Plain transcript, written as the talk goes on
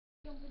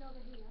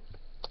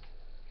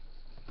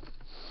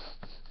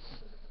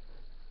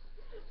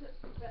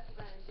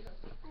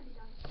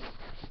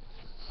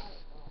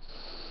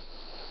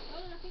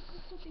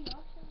for your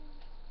channel.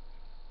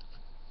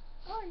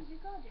 Oh, he's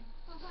recording.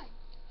 Oh, hi.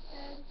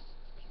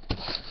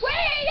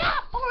 Way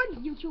up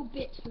on YouTube,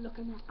 bitch. Look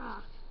at my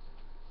ass.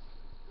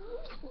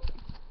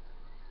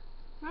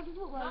 How does it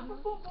look like? Not for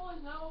football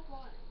is now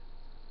offline.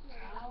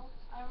 Now,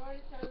 I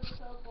already turned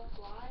myself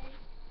offline.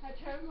 I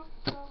turned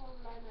myself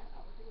offline an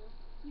hour ago.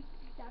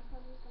 Dad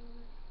probably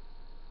gonna.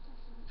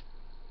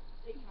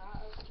 It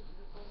can't because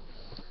the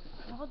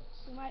phone. Mods,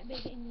 you might be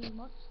getting new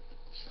mods.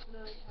 No,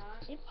 it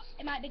can't.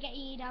 It might be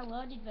getting you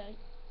downloaded version.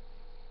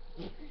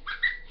 You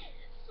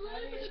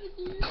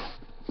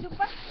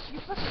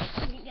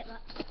didn't get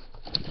that.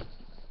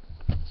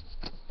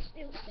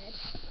 It looks dead.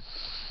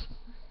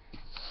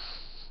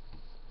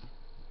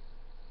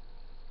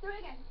 Do it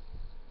again.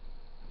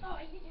 Oh,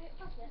 you did it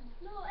past it.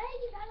 No, hey,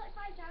 you died like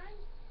 5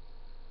 times.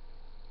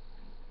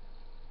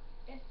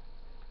 Yes.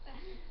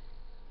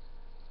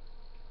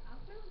 How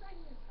close I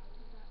can sound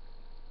is that?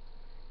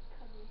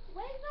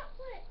 Where's that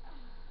plate?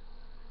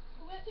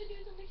 We have to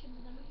do some missions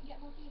and then we can get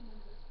more team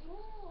members. No,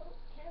 I don't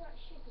care about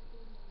shit of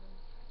team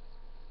members.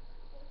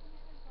 What can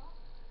I got?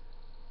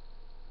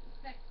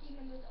 Expect team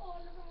members all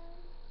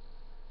around.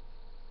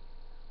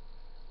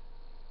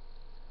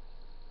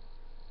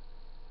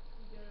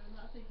 Yeah, and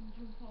that's they can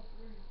jump off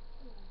the roof.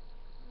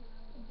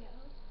 Get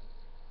up.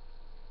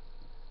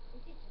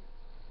 Is it?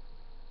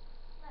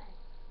 Where?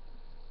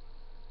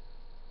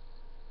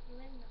 You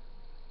in that?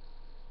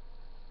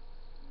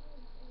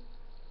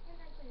 Can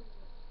I play with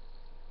it?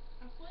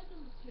 I've played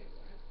number 2,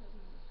 I played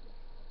number 6.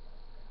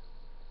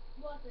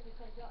 Was it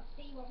because you got to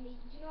see what me?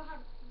 Do you know how?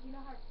 Do you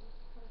know how?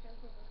 How to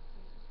jump over?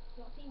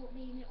 You got to see what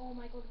me and oh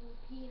my god, we were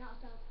peeing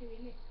ourselves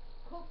doing it.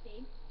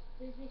 Cuffing.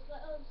 There's this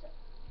little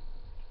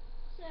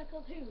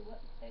circle who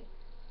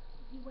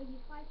when you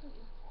fly through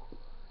it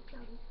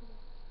down into the.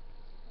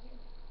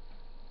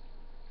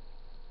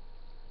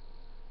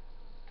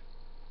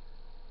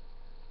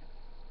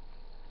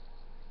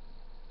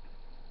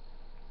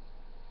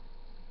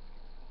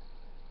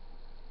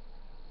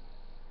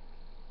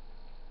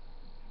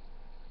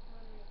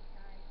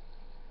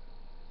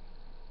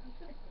 I'm just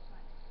gonna sit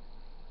like this.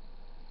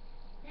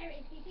 There it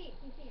is. Can you see it?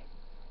 Can you see it?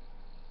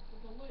 The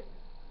balloon.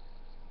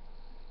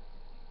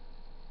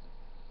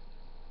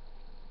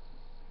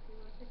 You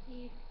want to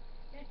see?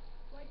 Yes.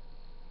 Wait.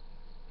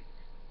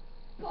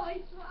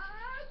 Boy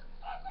swag.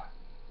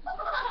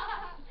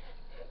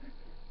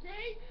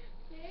 See,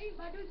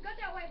 Madu's got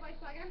that white boy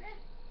swag, hasn't it?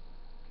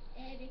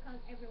 Because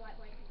every white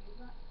boy can use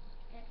that.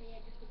 So yeah,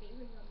 just to be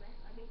with them,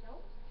 I mean,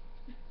 no.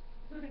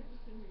 Justin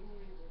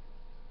Bieber is it.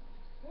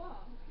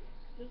 What?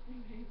 Justin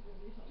Bieber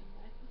is on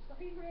there. Stop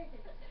being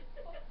racist.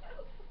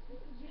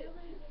 You know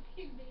when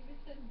Justin Bieber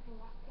said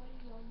black when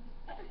he's on.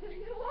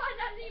 What?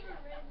 That's even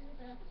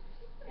racist.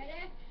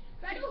 Ready?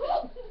 Ready?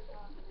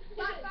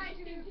 Black guy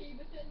Justin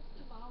Bieber said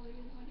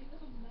somalian when he's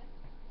on there.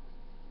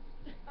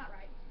 That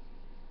right.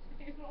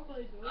 He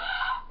probably does.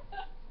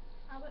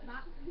 I went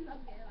back. I'm scared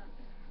of that.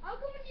 How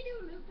come when you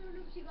do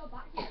loops, you go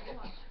back to your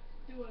watch?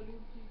 Do a loop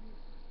to you.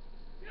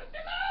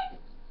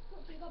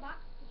 Look, you go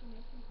back. It's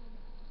amazing.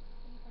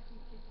 When you press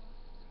YouTube on.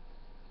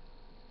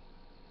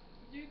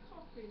 Do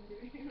coughing, do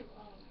you?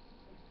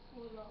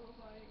 What does that look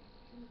like?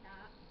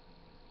 That.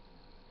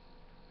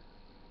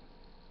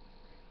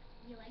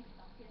 Your legs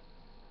stop you.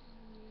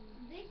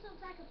 This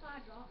looks like a far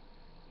drop.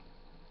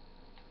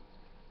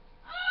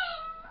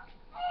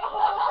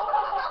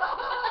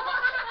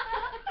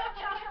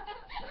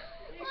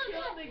 You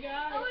killed the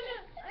guy. Oh no!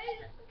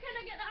 Can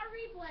I get that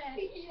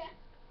replay? Yeah.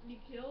 You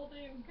killed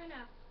him. Can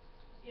I?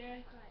 Yeah.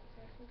 Right,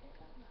 so to get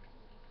that back.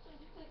 So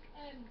just click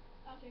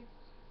okay.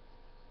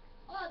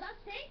 Oh,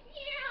 that's taking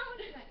you out!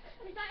 Is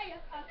that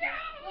it? Okay.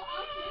 Well,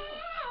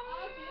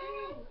 I'll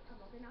do. I'm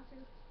not in after.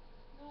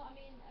 No, I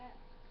mean,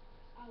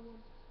 I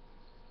would.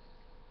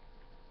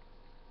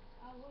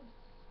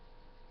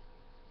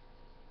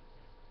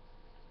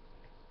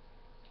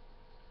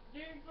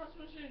 Dude, fast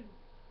machine.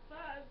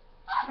 5.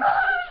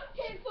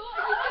 Hit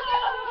photo!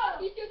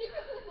 You should have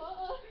got the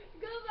photo.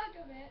 Go back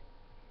a bit.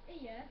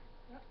 Yeah.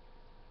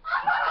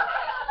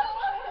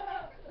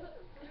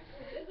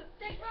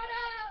 Take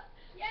photo!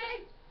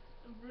 Yay!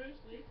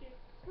 Bruce Lee kick.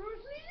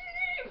 Bruce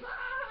Lee!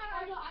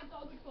 Oh no, I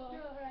got a good photo.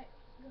 No, right.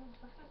 Go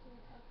back up a bit.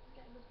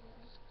 Get a good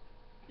photo.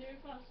 Do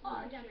fast Oh,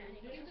 machine. damn it, I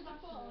need to Do get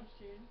fast the photo.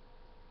 machine.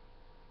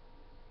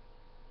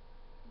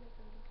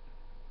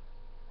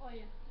 Oh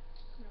yeah.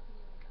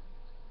 Nothing like that.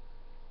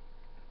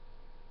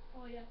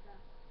 Oh yeah, there.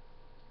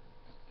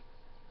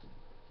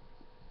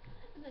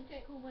 And then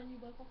take home when you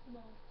work off the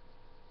board.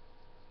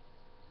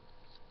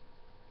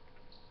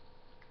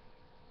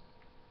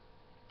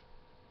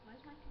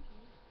 Where's my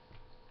controller?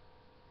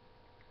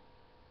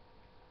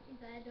 He's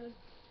there, dude.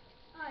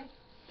 Hi.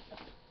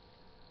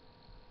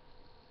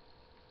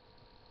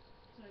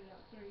 So you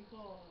got 3,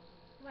 4.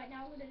 Right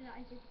now we're gonna do that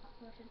into fast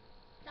motion.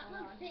 That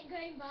Alright. looks sick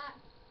going back.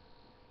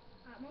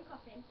 I'm on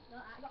coughing. No,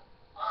 I got.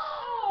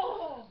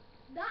 Oh!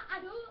 That I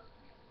do.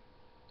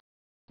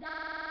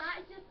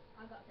 That just.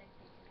 I got this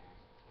thing there.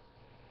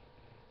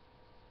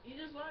 He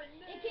just like,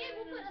 no. It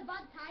came up at a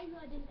bad time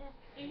though, didn't it?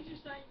 He's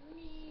just like,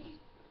 me.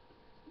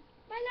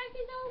 My life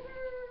is over!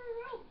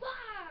 Oh,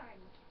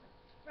 bang!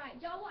 Right,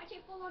 do I watch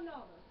it full on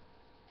normal?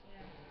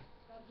 Yeah.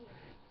 From here.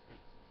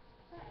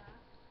 Like that.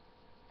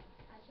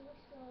 As you were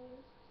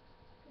scrolling.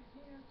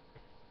 You know,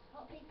 a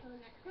lot of people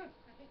are like, I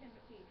think I'm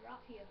going to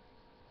drop here.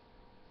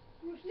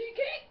 Rusty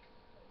kick!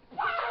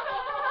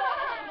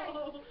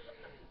 Bang!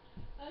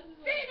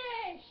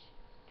 Finish!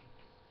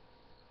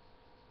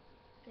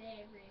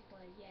 Save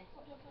replay, yes.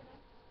 What do I play now?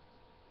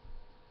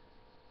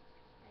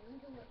 I'm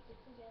going to watch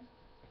this again.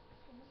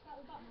 Can we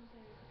start with Batman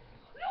series?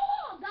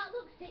 No! That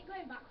looks sick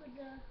going backwards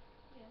there.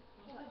 Yeah.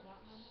 What? What's the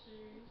Batman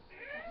series?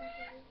 Batman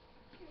series?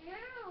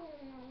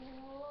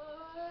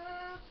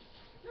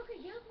 Look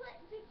at you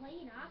be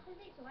playing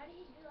opposite, so why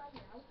didn't you do that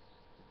now?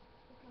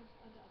 Because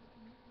I don't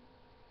have it.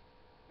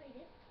 But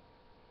you did.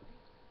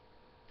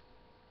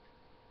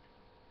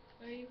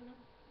 Are you gonna?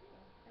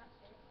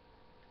 That's it.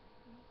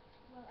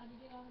 Well, I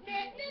did have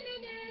it.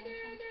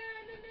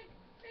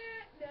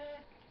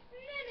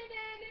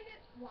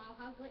 Wow,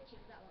 how glitchy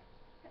does that look?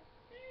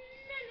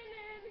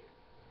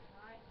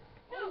 Right.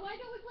 Oh, why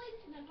don't we play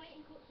this and then wait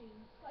in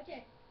cutscenes? Watch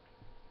it.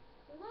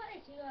 We got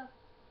this here.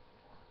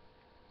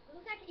 It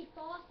looks like he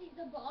forces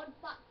the board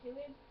back to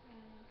him.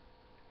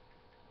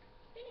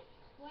 Finish.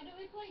 Why don't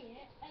we play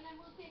it and then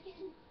we'll take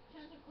it in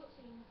terms of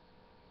cutscenes?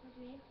 What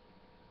do you mean?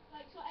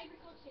 Like, so every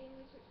cutscene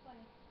we switch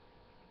player.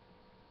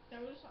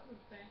 That was like the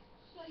best.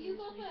 So you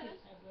go PlayStation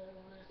first. Ever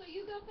on it. So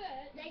you go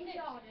first. Then pick,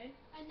 Jordan.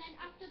 And then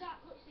after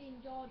that cutscene,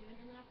 Jordan.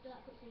 And then after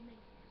that cutscene, me.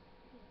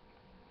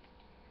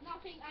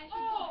 Nothing. I should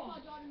go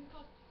before Jordan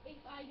because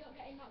if I don't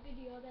get in that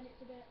video, then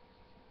it's a bit.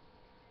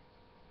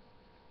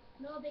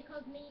 No,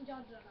 because me and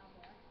Jordan are our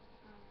boy.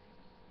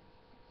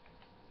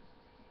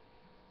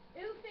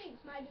 Who thinks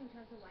my dude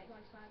has the white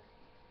boys flag?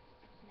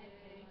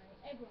 Everyone right.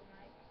 Everyone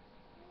right.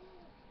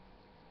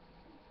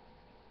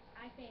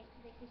 I think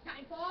this is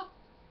time for.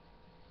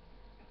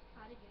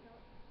 How did you know?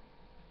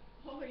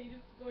 Oh, you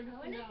just going I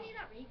up want and to down. see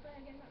that replay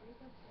again. That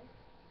replay.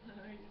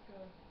 You just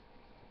go.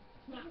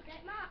 Smack.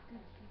 Get Mark.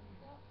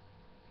 What?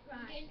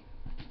 Right.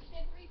 Did you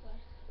save the replay?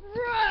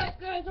 Right,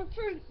 guys, I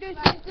think this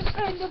is the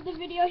end of the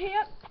video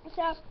here.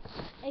 So,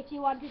 if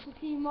you wanted to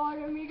see more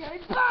of me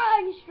getting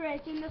bang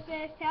straight in the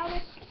face, tell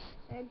me.